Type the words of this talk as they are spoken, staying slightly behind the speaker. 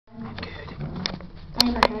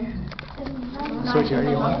Switch area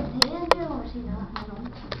you want.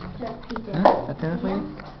 That there for you?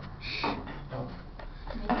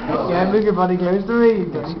 Yeah, move your body close to me.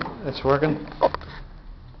 It's working.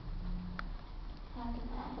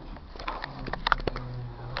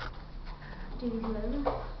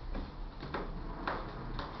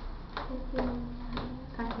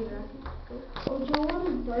 Oh, do you want a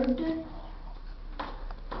birthday?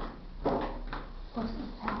 What's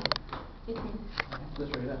that?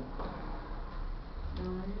 Just read it.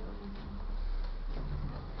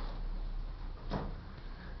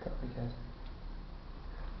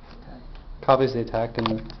 Copy's the attack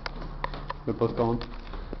and we're both gone.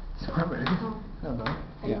 Smart move. Well done.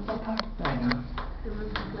 Yeah. I know.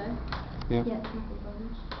 Yeah.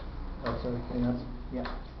 Oh, sorry. Anything else? Yeah.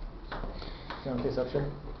 Do you want to face up, sure?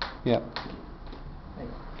 Yeah. Hey.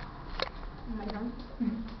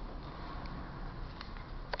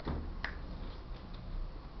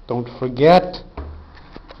 Don't forget.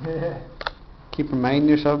 Keep reminding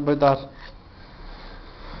yourself about that.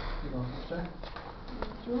 You going first, sir?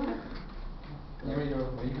 You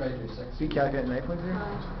try to do 6. You calculate life points here?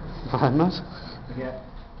 I'm not. Yeah.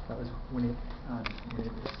 That was 1 8 and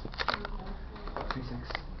 3 6.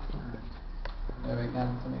 Yeah, we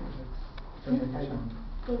can. 26.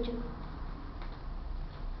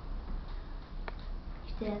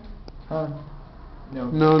 No.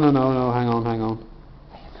 No, hang on.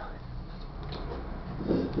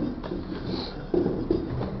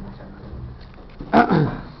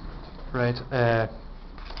 Right,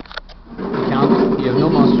 you have no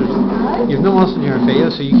monsters. You have no monsters in your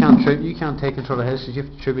field, so you can't take control of his, so you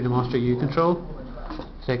have to tribute a monster you control.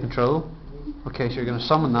 Take control. Okay, so you're gonna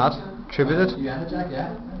summon that, tribute it. You end it, Jack,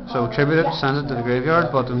 yeah? So tribute it, send it to the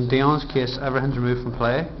graveyard, but in Dion's case everything's removed from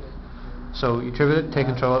play. So you tribute it, take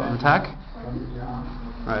control and attack.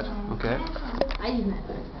 Right, okay.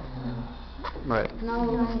 Right.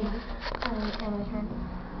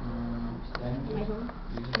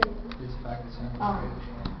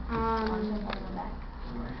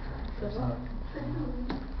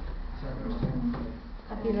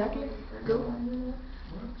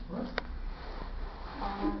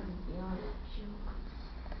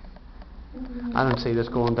 I don't see this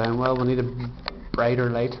going down well. We need a brighter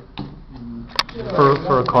light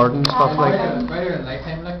for recording stuff like. Brighter than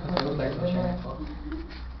nighttime, like, because those lights will shine.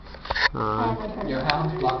 Your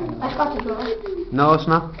hand's blocking. No, it's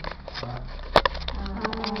not.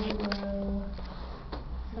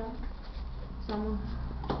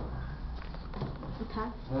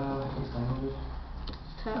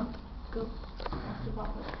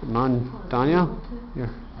 Good man, Daniel. You're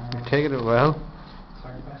taking it well.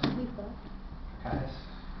 Guys.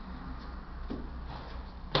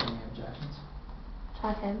 Any objections?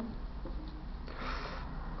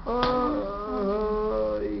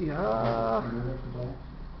 Oh, yeah.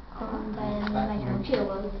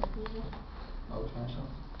 Oh, special.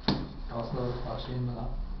 Also, actually in the lab.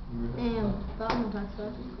 Yeah.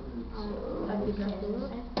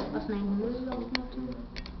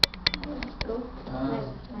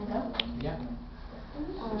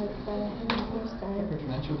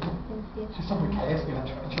 She's something chaos being a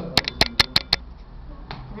torrential.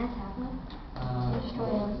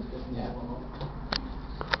 Yeah.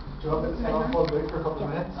 Do you want me to stay on full boot for a couple of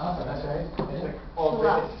minutes? Oh, that's right. Like, all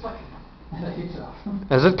day.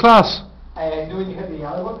 Is it class? You know when you hit the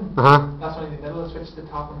yellow button? That's when in the middle it switches to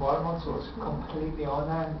top and bottom one, so it's completely on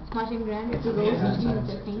there. Smashing grand. It's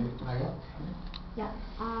amazing. Yeah.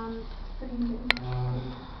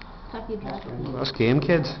 That's game,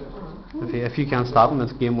 kids. If you can't stop him,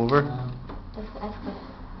 it's game over.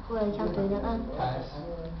 Well, you can't do that then.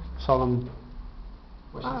 Saw him.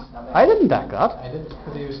 I didn't deck that. I did,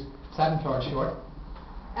 because he was 7 cards short.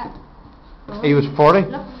 He was 40.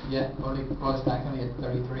 Yeah, only was back only at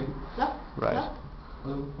 33. Right.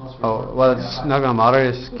 Oh well, it's not gonna matter.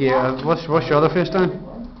 It's what's your other face down?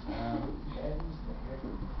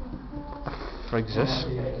 Friggs.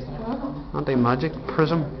 Anti-magic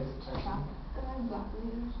prism.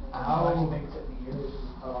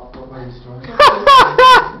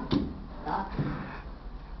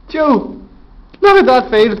 Joe, look at that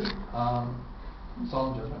field.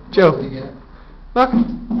 Solemn Judgment. Joe, look.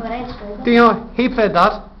 Dion, he played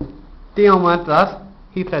that. Dion went that.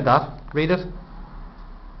 He played that. Read it.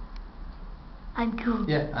 I'm cool.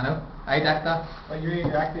 Yeah, I know. I decked that. Are you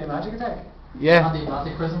reacting a magic attack? Yeah.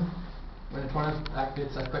 Anti prism. When the tournament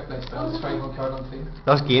activates a quick light spell, strike 1 card on field.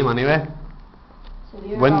 That's game anyway. So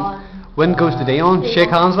Win goes to Dion. Shake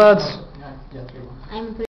hands, lads. Yeah, 3-1. I'm